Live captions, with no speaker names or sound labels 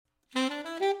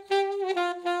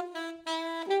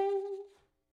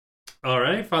All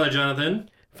right, Father Jonathan.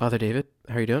 Father David,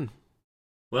 how are you doing?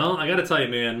 Well, I got to tell you,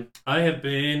 man, I have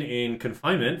been in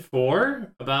confinement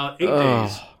for about 8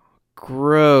 days. Oh,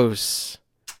 gross.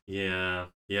 Yeah,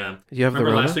 yeah. You have the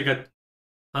Remember last Rona? week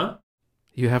huh?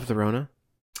 You have the Rona?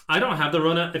 I don't have the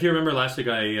Rona. If you remember last week,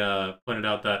 I pointed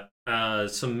out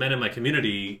that some men in my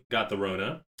community got the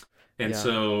Rona. And Yeah.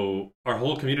 so our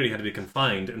whole community had to be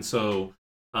confined. And so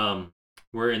um,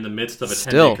 we're in the midst of a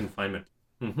 10-day Still. confinement.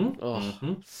 Mm-hmm. Oh,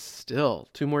 Mm-hmm. still.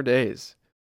 2 more days.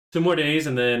 2 more days,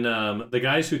 and then the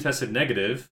guys who tested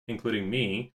negative, including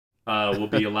me, will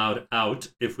be allowed out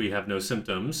if we have no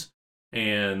symptoms,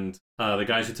 and the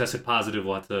guys who tested positive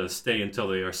will have to stay until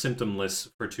they are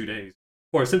symptomless for 2 days,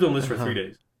 or symptomless for three Uh-huh.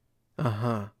 days,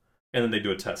 Uh-huh. and then they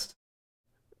do a test.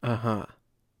 Uh-huh.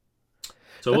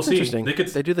 So we'll That's see. interesting. They could,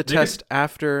 They do the they could. test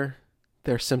after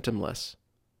they're symptomless.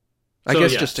 I So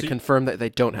guess yeah. just to confirm that they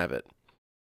don't have it.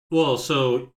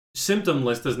 So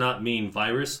symptomless does not mean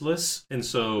virusless, and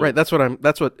Right, that's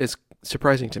what is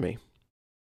surprising to me.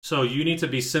 so you need to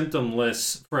be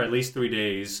symptomless for at least 3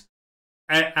 days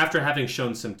after having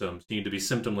shown symptoms. You need to be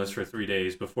symptomless for 3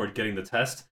 days before getting the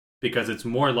test, because it's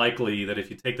more likely that if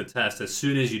you take the test as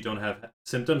soon as you don't have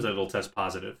symptoms, that it'll test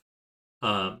positive.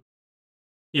 Um,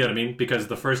 you know what I mean? Because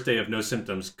the first day of no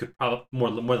symptoms could probably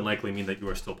more than likely mean that you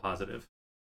are still positive.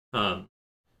 Um,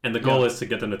 and the Yeah. goal is to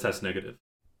get them to test negative.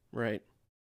 Right.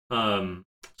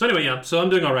 So anyway, yeah. So I'm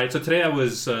doing all right. So today I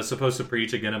was supposed to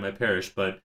preach again at my parish,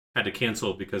 but had to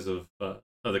cancel because of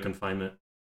the confinement.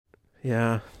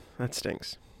 Yeah, that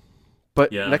stinks.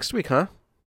 But Yeah. next week, huh?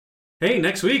 Hey,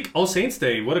 next week, All Saints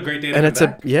Day. What a great day to And come it's a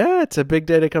back. yeah, it's a big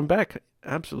day to come back.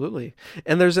 Absolutely.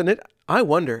 And there's an it. I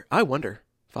wonder,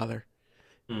 Father.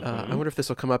 I Hmm. wonder if this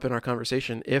will come up in our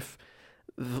conversation. If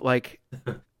like,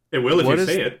 It will if you what is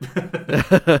say it.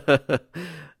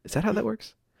 is that how that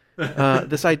works?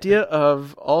 This idea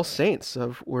of all saints,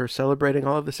 of we're celebrating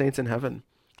all of the saints in heaven,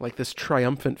 like this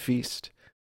triumphant feast.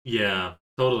 Yeah,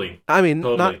 totally, I mean, not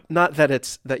totally. not that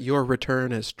it's that your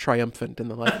return is triumphant in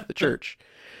the life of the church,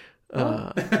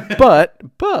 Well, uh, but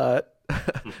but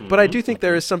I hmm do think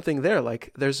there is something there.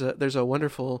 Like there's a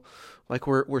wonderful, like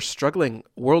we're struggling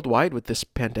worldwide with this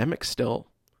pandemic still.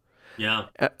 yeah,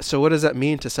 So what does that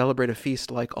mean to celebrate a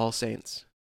feast like All Saints?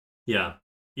 yeah,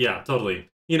 yeah, totally.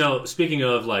 Speaking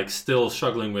of like still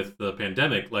struggling with the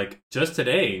pandemic, like just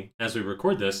today, as we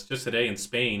record this, just today in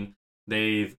Spain,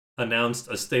 they've announced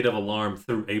a state of alarm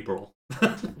through April.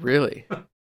 Really?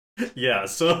 Yeah,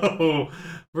 so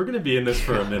we're gonna be in this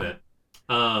for a minute.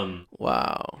 Um,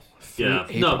 Wow. Through yeah,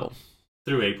 no, April.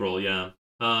 through April, yeah.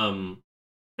 Um,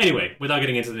 Anyway, without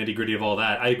getting into the nitty gritty of all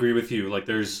that, I agree with you. Like,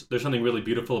 there's something really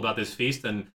beautiful about this feast,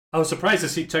 and I was surprised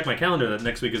to check my calendar that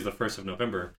next week is the 1st of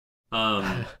November.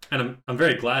 And I'm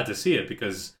very glad to see it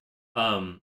because,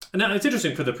 and now it's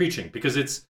interesting for the preaching because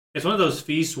it's one of those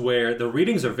feasts where the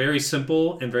readings are very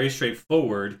simple and very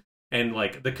straightforward, and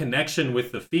like the connection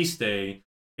with the feast day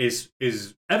is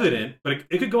evident, but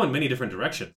it could go in many different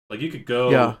directions. Like you could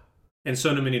Yeah. go in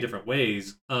so many different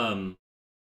ways.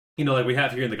 Like we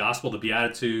have here in the gospel, the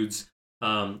Beatitudes,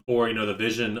 or the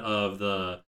vision of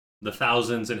the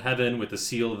thousands in heaven with the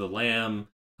seal of the Lamb,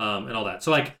 and all that.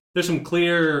 So like, there's some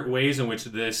clear ways in which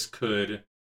this could.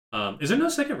 Is there no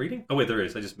second reading? Oh wait, there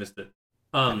is. I just missed it.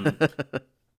 Um,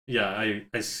 yeah,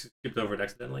 I skipped over it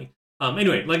accidentally.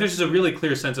 Anyway, like there's just a really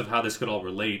clear sense of how this could all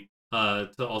relate to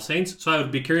All Saints. So I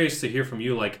would be curious to hear from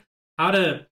you, like how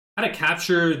to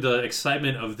capture the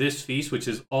excitement of this feast, which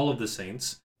is all of the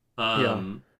saints. Yeah.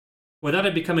 Um, Without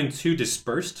it becoming too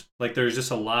dispersed. Like there's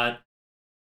just a lot.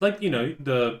 Like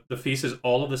the feast is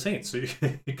all of the saints, so you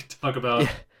can talk Yeah. about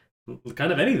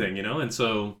kind of anything, And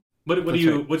so, what do That's right.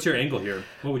 you? What's your angle here?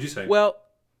 What would you say? Well,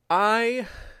 I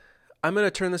I'm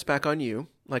gonna turn this back on you,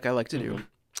 like I like to do,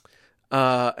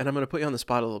 Mm-hmm. and I'm gonna put you on the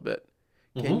spot a little bit.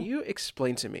 Can Mm-hmm. you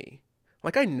explain to me,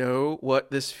 like I know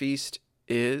what this feast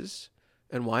is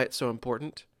and why it's so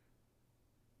important,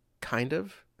 kind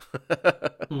of.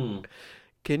 Hmm.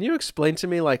 Can you explain to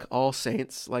me, like All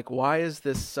Saints, like why is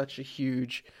this such a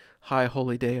huge, high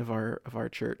holy day of our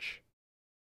church?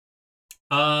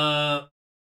 Uh,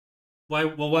 why?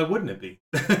 Well, why wouldn't it be?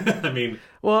 I mean,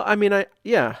 Well, I mean, I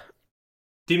yeah,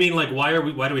 do you mean like why are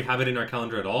we? Why do we have it in our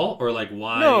calendar at all? Or like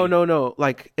no, why? no, no,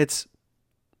 like it's.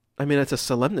 I mean, it's a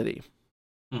solemnity.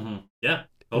 Mm-hmm. Yeah,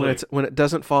 When totally. it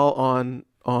doesn't fall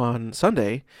on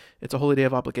Sunday, it's a holy day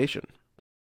of obligation.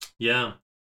 Yeah,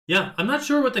 yeah. I'm not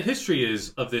sure what the history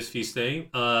is of this feast day.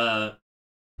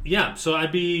 Yeah. So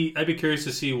I'd be curious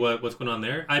to see what's going on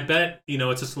there. I bet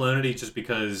it's a solemnity just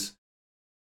because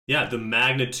yeah, the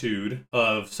magnitude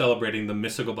of celebrating the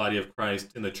mystical body of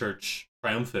Christ in the church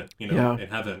triumphant, Yeah, in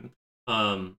heaven.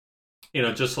 Um,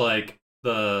 just like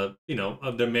the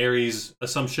Mary's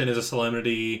Assumption is a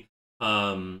solemnity.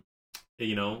 I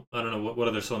don't know what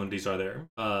other solemnities are there.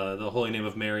 The Holy Name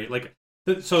of Mary,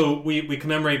 so we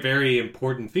commemorate very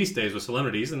important feast days with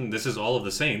solemnities, and this is all of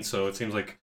the saints. So it seems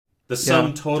like the Yeah.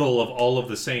 sum total of all of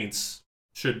the saints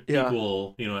should Yeah.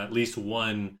 equal, at least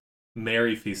one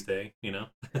Mary feast day.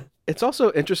 It's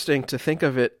also interesting to think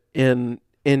of it not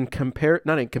in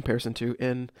comparison to,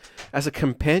 in as a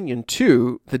companion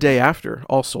to the day after,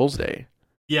 All Souls Day.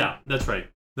 Yeah, that's right.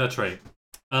 That's right.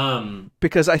 Um,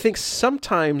 Because I think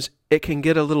sometimes it can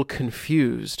get a little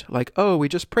confused. Like, oh, we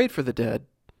just prayed for the dead.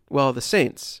 Well, the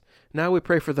saints. Now we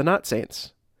pray for the not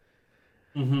saints.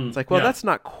 It's like, well, yeah, that's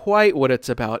not quite what it's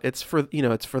about. It's for,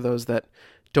 it's for those that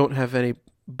don't have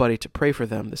anybody to pray for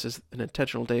them. This is an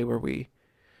intentional day where we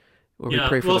yeah.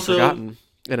 pray for Well, the so forgotten,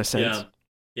 in a sense.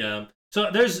 yeah, yeah. So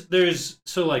there's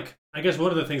like I guess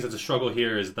one of the things that's a struggle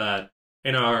here is that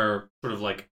in our sort of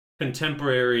like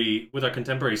with our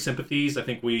contemporary sympathies, I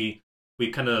think we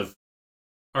kind of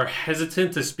are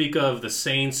hesitant to speak of the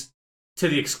saints to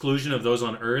the exclusion of those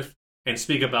on earth and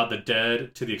speak about the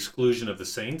dead to the exclusion of the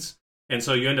saints. And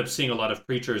so you end up seeing a lot of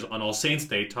preachers on All Saints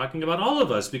Day talking about all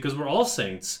of us because we're all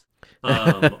saints,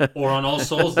 or on All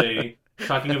Souls Day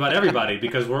talking about everybody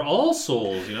because we're all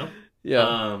souls.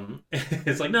 Yeah.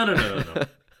 It's like no.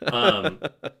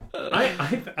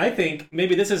 I think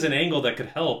maybe this is an angle that could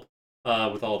help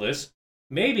with all this.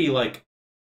 Maybe like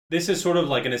this is sort of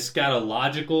like an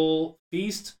eschatological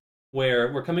feast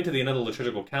where we're coming to the end of the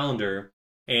liturgical calendar,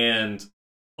 and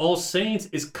All Saints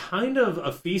is kind of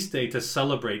a feast day to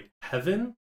celebrate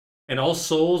heaven, and All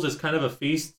Souls is kind of a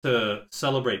feast to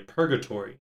celebrate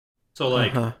purgatory. So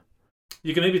like Uh-huh.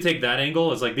 you can maybe take that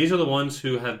angle as like these are the ones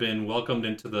who have been welcomed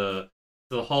into the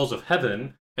halls of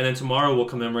heaven, and then tomorrow we'll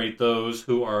commemorate those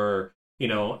who are in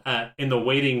the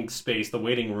waiting space, the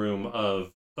waiting room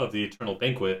of the eternal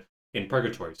banquet in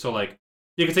purgatory. So like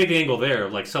you can take the angle there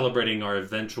of like celebrating our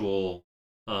eventual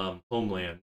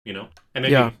homeland, and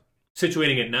maybe Yeah.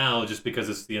 situating it now just because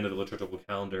it's the end of the liturgical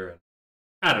calendar.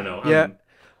 I don't know. Yeah. I'm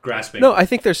grasping. No, I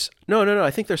think there's no.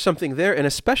 I think there's something there, and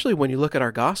especially when you look at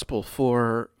our gospel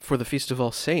for the Feast of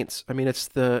All Saints. I mean, it's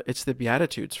the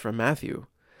Beatitudes from Matthew.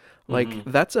 Like, Hmm.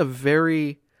 that's a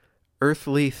very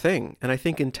earthly thing, and I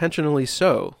think intentionally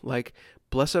so. Like,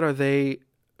 blessed are they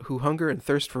who hunger and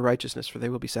thirst for righteousness, for they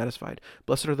will be satisfied.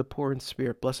 Blessed are the poor in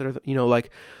spirit. Blessed are the, like,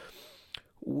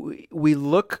 we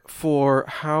look for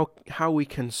how we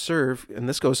can serve, and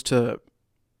this goes to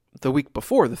the week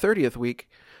before, the 30th week,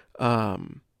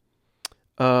 um,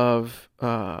 of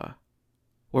where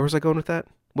was I going with that?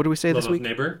 What do we say Love this of week?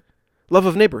 neighbor. Love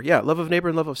of neighbor. Yeah, love of neighbor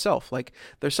and love of self. Like,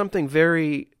 there's something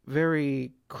very,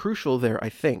 very crucial there, I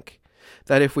think,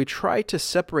 that if we try to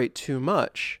separate too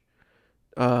much,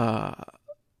 uh,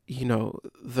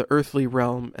 the earthly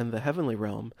realm and the heavenly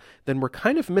realm, then we're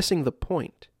kind of missing the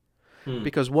point Hmm.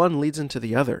 because one leads into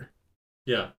the other.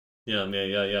 Yeah.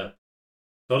 Yeah.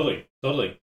 Totally.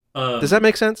 Totally. Does that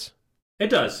make sense? It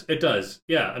does. It does.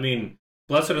 Yeah. I mean,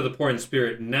 blessed are the poor in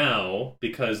spirit now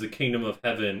because the kingdom of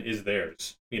heaven is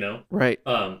theirs. Right.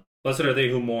 Blessed are they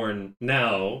who mourn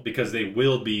now because they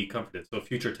will be comforted. So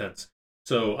future tense.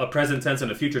 So a present tense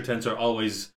and a future tense are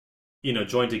always,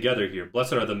 joined together here.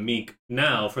 Blessed are the meek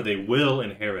now for they will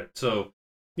inherit. So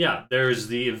yeah, there's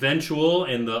the eventual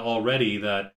and the already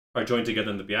that are joined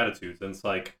together in the Beatitudes. And it's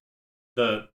like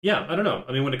I don't know.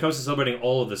 I mean, when it comes to celebrating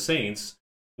all of the saints,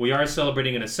 we are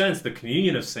celebrating, in a sense, the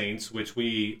communion of saints, which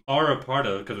we are a part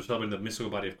of because we're celebrating the mystical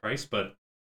body of Christ. But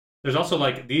there's also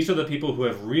like, these are the people who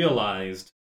have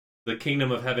realized the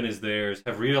kingdom of heaven is theirs,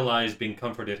 have realized being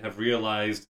comforted, have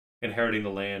realized inheriting the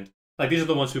land. Like, these are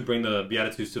the ones who bring the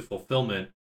Beatitudes to fulfillment.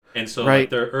 And so, like, Right.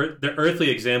 their earthly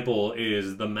example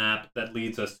is the map that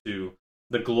leads us to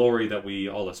the glory that we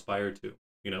all aspire to.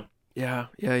 Yeah.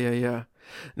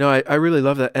 No, I really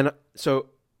love that. And so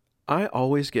I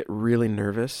always get really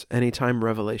nervous anytime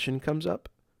Revelation comes up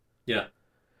Yeah.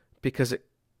 because it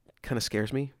kind of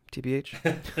scares me, TBH.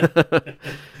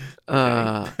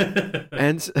 Okay.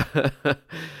 And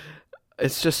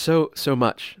it's just so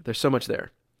much. There's so much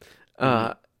there.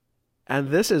 Mhm. And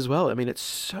this as well. I mean, it's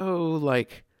so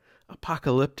like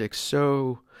apocalyptic,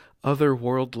 so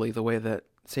otherworldly, the way that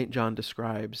St. John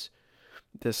describes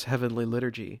this heavenly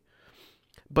liturgy.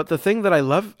 But the thing that I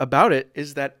love about it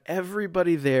is that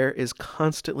everybody there is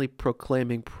constantly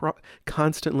proclaiming,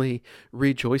 constantly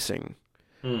rejoicing.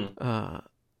 Hmm.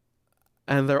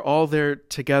 And they're all there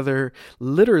together.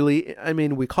 Literally, I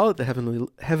mean, we call it the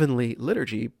heavenly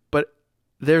liturgy, but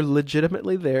they're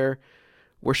legitimately there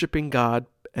worshiping God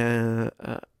and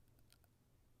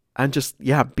just,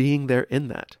 being there in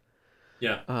that.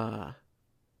 Yeah.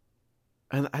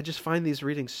 And I just find these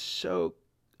readings so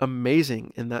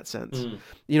amazing in that sense.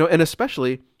 Mm, And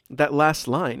especially that last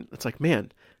line. It's like,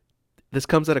 man, this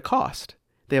comes at a cost.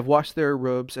 They have washed their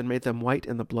robes and made them white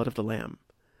in the blood of the Lamb.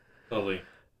 totally.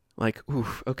 Like,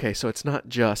 oof, okay, so it's not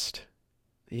just,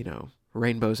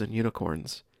 rainbows and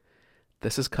unicorns.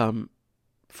 This has come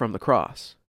from the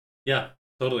cross. Yeah,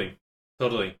 totally.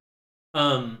 Totally.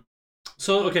 Um,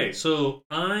 so okay, so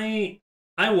I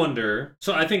wonder.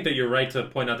 So I think that you're right to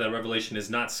point out that Revelation is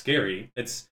not scary.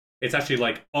 It's actually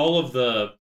like all of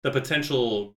the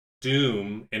potential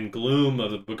doom and gloom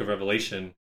of the Book of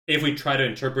Revelation. If we try to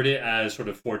interpret it as sort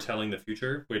of foretelling the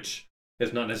future, which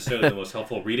is not necessarily the most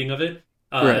helpful reading of it,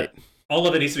 uh, Right. all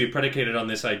of it needs to be predicated on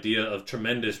this idea of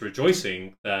tremendous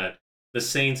rejoicing that the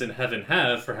saints in heaven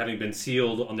have for having been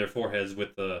sealed on their foreheads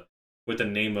with the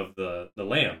name of the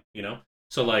Lamb.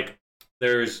 So like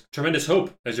there's tremendous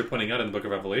hope, as you're pointing out in the Book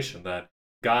of Revelation, that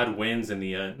God wins in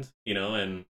the end.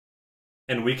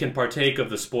 And we can partake of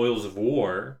the spoils of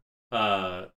war,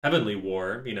 heavenly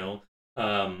war.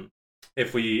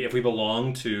 If we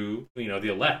belong to the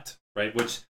elect, right?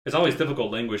 Which is always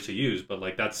difficult language to use, but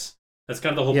like that's kind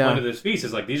of the whole point Yeah. of this feast,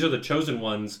 is like these are the chosen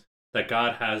ones that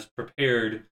God has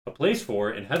prepared a place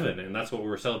for in heaven, and that's what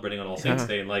we're celebrating on All Saints Yeah.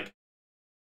 Day. And like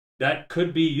that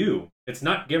could be you. It's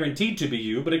not guaranteed to be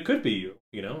you, but it could be you.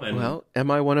 And Well, am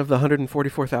I one of the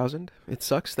 144,000? It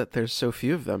sucks that there's so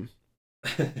few of them.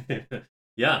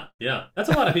 yeah, yeah, that's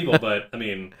a lot of people, but I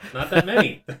mean, not that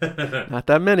many. Not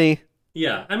that many.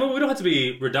 Yeah, I mean, we don't have to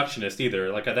be reductionist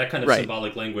either. Like that kind of Right.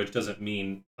 symbolic language doesn't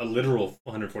mean a literal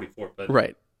 144. But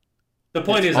Right. the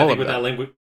point It's is, I all think of with that them. language,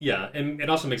 yeah, and it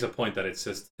also makes a point that it's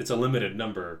a limited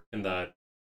number, in that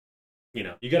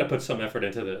you got to put some effort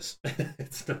into this.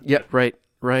 It's not, Yep, right,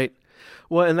 right.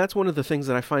 Well, and that's one of the things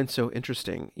that I find so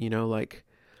interesting, like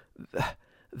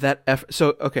that effort.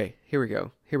 So, okay, here we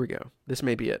go. Here we go. This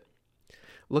may be it.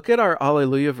 Look at our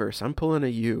Alleluia verse. I'm pulling a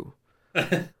U.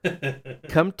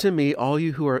 Come to me, all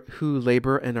you who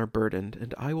labor and are burdened,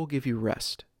 and I will give you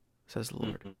rest, says the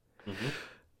Lord. Mhm, mhm.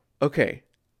 Okay,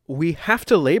 we have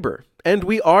to labor, and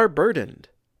we are burdened.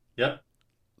 Yep,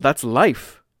 That's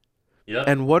life. yep,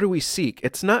 And what do we seek?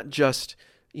 It's not just,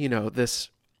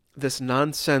 this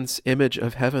nonsense image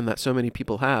of heaven that so many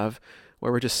people have,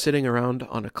 where we're just sitting around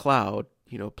on a cloud,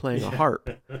 playing a harp.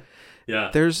 yeah.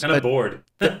 There's Kind of bored.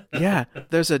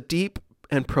 there's a deep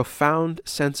and profound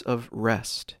sense of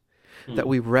rest, that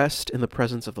we rest in the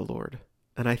presence of the Lord.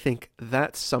 And I think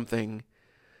that's something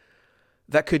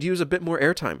that could use a bit more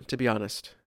airtime, to be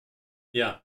honest.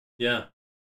 Yeah, yeah,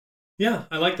 yeah.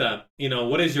 I like that.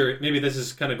 What is your, maybe this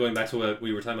is kind of going back to what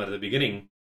we were talking about at the beginning.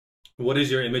 What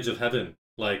is your image of heaven?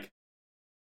 Like,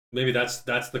 maybe that's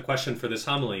the question for this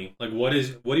homily. Like, what do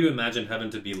you imagine heaven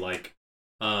to be like?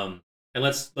 And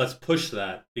let's push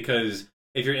that, because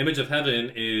if your image of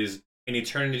heaven is an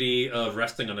eternity of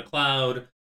resting on a cloud,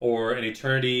 or an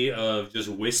eternity of just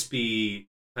wispy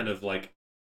kind of like,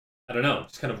 I don't know,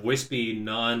 just kind of wispy,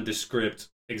 nondescript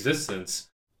existence,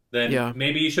 then Yeah.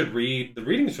 maybe you should read the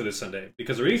readings for this Sunday,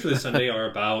 because the readings for this Sunday are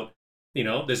about,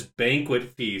 this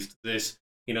banquet feast, this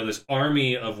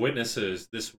army of witnesses,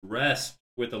 this rest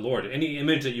with the Lord. Any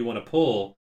image that you want to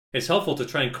pull, it's helpful to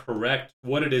try and correct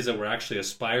what it is that we're actually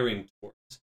aspiring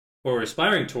towards. What we're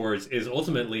aspiring towards is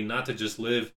ultimately not to just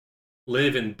live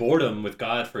in boredom with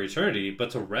God for eternity,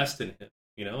 but to rest in Him.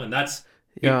 And that's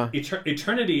Yeah.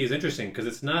 eternity is interesting, because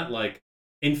it's not like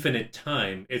infinite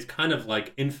time. It's kind of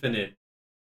like infinite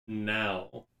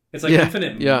now. It's like Yeah.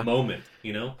 infinite Yeah. moment.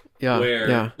 Yeah. Where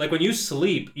Yeah. like when you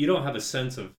sleep, you don't have a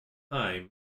sense of time.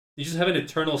 You just have an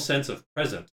eternal sense of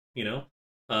present.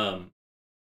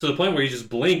 To the point where you just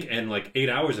blink and like 8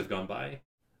 hours have gone by,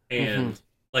 and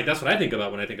like that's what I think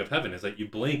about when I think of heaven, is that you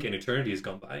blink and eternity has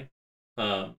gone by,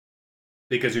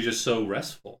 because you're just so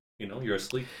restful. You're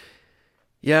asleep.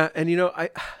 Yeah, and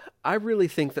I really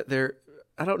think that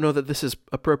I don't know that this is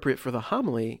appropriate for the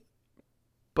homily,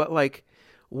 but like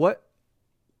what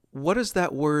does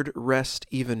that word rest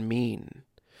even mean?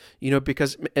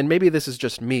 Because, and maybe this is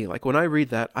just me, like when I read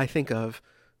that, I think of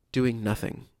doing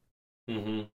nothing,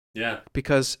 Mm-hmm. Yeah.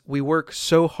 because we work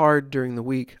so hard during the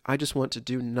week. I just want to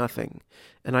do nothing,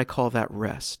 and I call that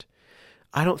rest.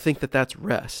 I don't think that that's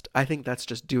rest. I think that's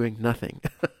just doing nothing.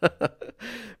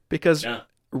 Because Yeah.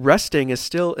 resting is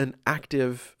still an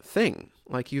active thing.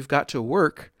 Like, you've got to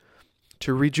work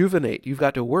to rejuvenate. You've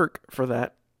got to work for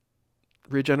that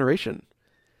regeneration.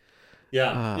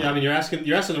 Yeah. Yeah. I mean, you're asking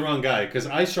the wrong guy, because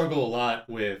I struggle a lot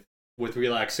with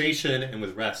relaxation and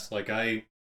with rest. Like I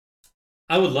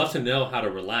would love to know how to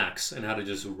relax and how to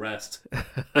just rest.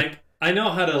 Like I know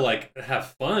how to like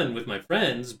have fun with my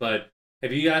friends, but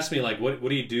if you ask me like what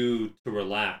do you do to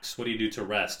relax? What do you do to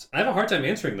rest? I have a hard time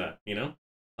answering that, you know?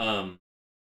 Um,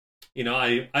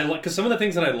 I like because some of the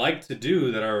things that I like to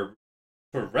do that are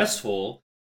sort of restful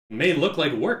may look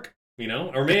like work,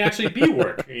 or may actually be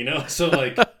work, So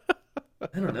like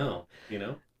I don't know,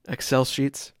 Excel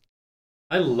sheets.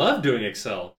 I love doing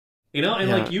Excel, and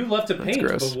Yeah, like you love to that's paint,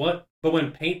 gross. but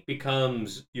when paint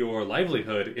becomes your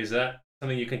livelihood, is that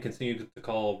something you can continue to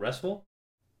call restful?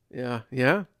 Yeah,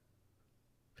 yeah,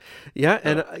 yeah.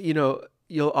 And Oh,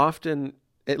 you'll often,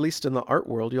 at least in the art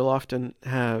world, you'll often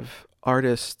have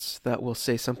artists that will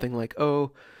say something like,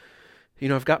 "Oh,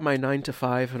 I've got my 9 to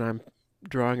 5, and I'm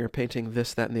drawing or painting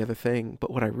this, that, and the other thing.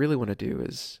 But what I really want to do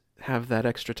is have that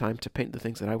extra time to paint the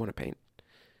things that I want to paint."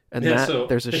 And yeah. that So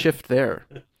there's a shift there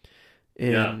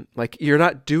yeah. in like you're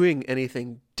not doing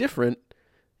anything different,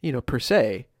 per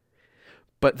se,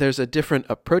 but there's a different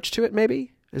approach to it.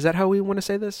 Maybe is that how we want to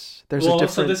say this? There's a Well,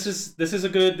 so different.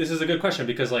 this is a good question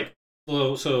because like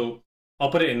so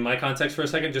I'll put it in my context for a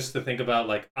second just to think about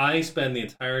like I spend the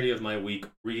entirety of my week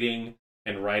reading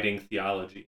and writing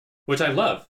theology, which I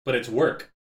love, but it's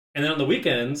work. And then on the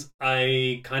weekends,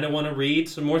 I kind of want to read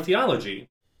some more theology.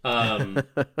 Um,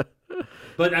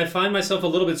 but I find myself a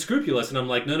little bit scrupulous, and I'm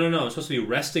like, no, no, no, I'm supposed to be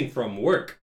resting from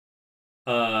work.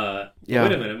 But wait Yeah,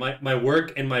 a minute, my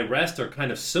work and my rest are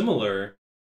kind of similar,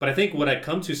 but I think what I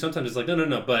come to sometimes is like, no, no,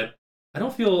 no, but I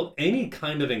don't feel any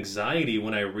kind of anxiety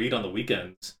when I read on the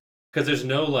weekends because there's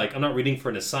no like, I'm not reading for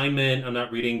an assignment, I'm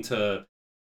not reading to,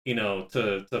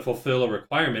 to fulfill a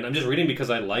requirement. I'm just reading because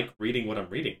I like reading what I'm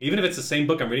reading, even if it's the same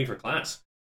book I'm reading for class.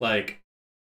 Like,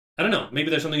 I don't know, maybe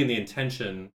there's something in the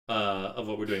intention of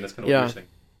what we're doing. That's kind of what you're yeah, saying.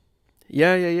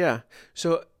 yeah, yeah, yeah.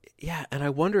 So yeah, and I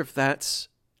wonder if that's.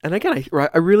 And again,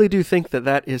 I really do think that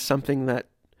that is something that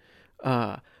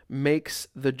uh, makes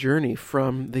the journey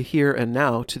from the here and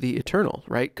now to the eternal,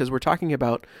 right? Because we're talking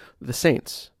about the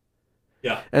saints.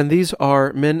 Yeah, And these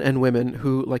are men and women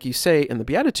who, like you say in the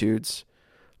Beatitudes,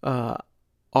 uh,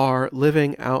 are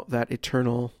living out that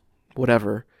eternal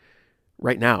whatever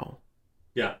right now,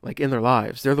 yeah, like in their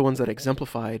lives. They're the ones that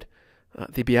exemplified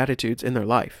the Beatitudes in their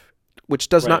life, which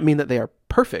does not right. mean that they are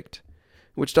perfect,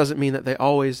 which doesn't mean that they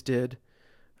always did,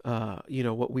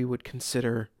 what we would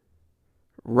consider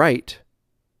right.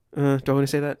 Do I want to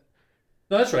say that?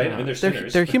 No, that's right. I mean, they're They're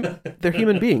sinners. they're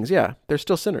human beings. Yeah, they're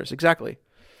still sinners. Exactly.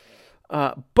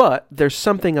 But there's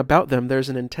something about them. There's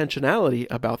an intentionality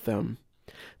about them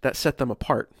that set them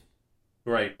apart.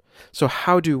 Right. So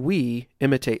how do we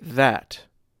imitate that?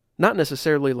 Not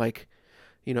necessarily like,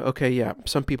 okay, yeah,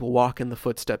 some people walk in the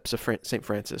footsteps of St.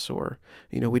 Francis, or,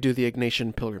 we do the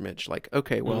Ignatian pilgrimage. Like,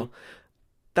 okay, Hmm. well,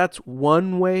 that's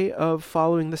one way of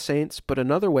following the saints, but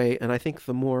another way, and I think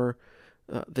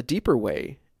the deeper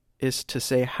way, is to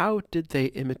say, how did they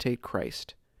imitate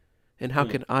Christ? And how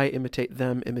Hmm. can I imitate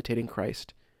them imitating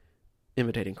Christ?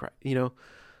 Imitating Christ. Yeah.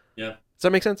 Does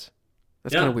that make sense?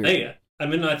 That's kind of Yeah. weird. Hey, I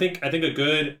mean, I think a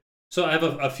good. So I have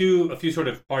a few sort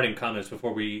of parting comments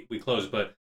before we close.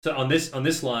 But so on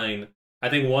this line, I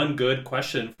think one good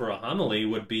question for a homily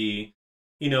would be,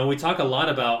 we talk a lot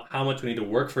about how much we need to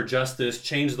work for justice,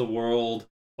 change the world,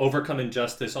 overcome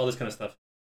injustice, all this kind of stuff.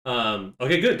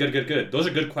 Okay, good, good, good, good. Those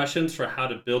are good questions for how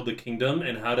to build the kingdom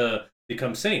and how to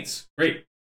become saints. Great.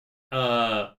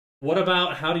 What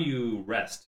about how do you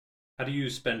rest? How do you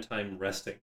spend time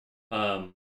resting?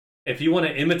 Um, if you want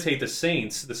to imitate the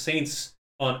saints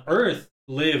on earth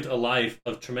lived a life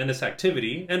of tremendous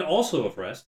activity and also of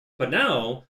rest, but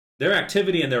now their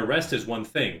activity and their rest is one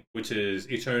thing, which is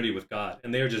eternity with God,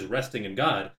 and they are just resting in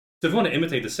God. So if we want to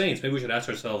imitate the saints, maybe we should ask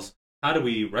ourselves, how do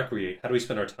we recreate? How do we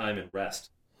spend our time in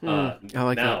rest I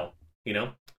like that. now?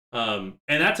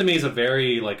 And that to me is a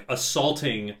very like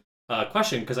assaulting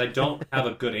question because I don't have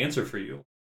a good answer for you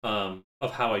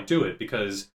of how I do it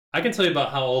because I can tell you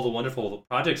about how all the wonderful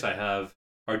projects I have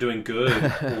are doing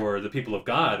good for the people of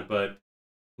God, but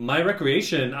my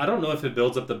recreation, I don't know if it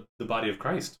builds up the body of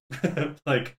Christ.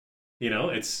 Like,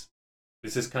 it's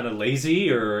just kind of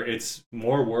lazy or it's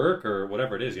more work or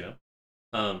whatever it is.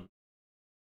 Um,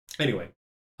 anyway,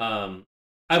 I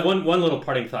have one little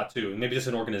parting thought too, maybe just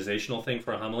an organizational thing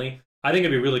for a homily. I think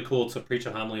it'd be really cool to preach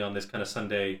a homily on this kind of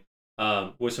Sunday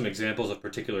with some examples of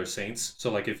particular saints.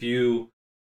 So like if you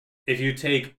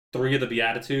take three of the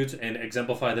Beatitudes and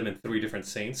exemplify them in three different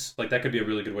saints, like that could be a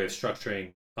really good way of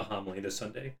structuring a homily this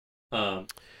Sunday. Um,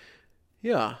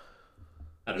 Yeah.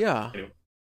 I don't know. Yeah. Anyway,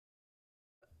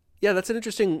 Yeah, that's an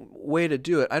interesting way to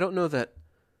do it. I don't know that.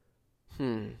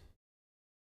 Hmm.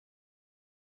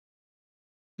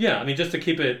 yeah, I mean, just to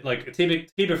keep it like keep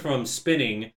it from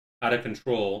spinning out of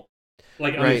control.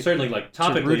 Like, I mean, Right. certainly like To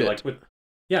root topically, it.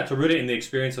 yeah, to root it in the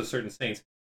experience of certain saints.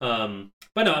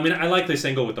 But no, I mean, I like this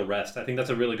angle with the rest. I think that's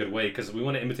a really good way because we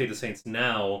want to imitate the saints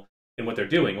now in what they're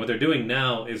doing. What they're doing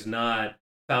now is not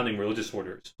founding religious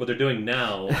orders. What they're doing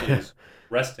now is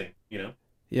resting. You know?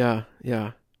 Yeah,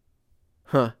 yeah.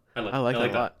 Huh. I like I that like a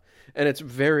that. lot. And it's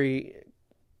very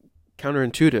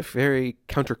counterintuitive, very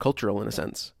countercultural in a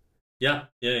sense. Yeah,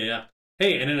 yeah, yeah, yeah.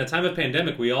 Hey, and in a time of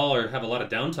pandemic, we all have a lot of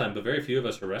downtime, but very few of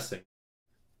us are resting.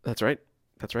 That's right.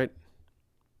 That's right.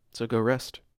 So go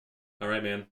rest. All right,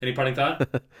 man. Any parting thought?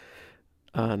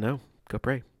 No. Go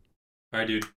pray. All right,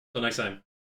 dude. Till next time.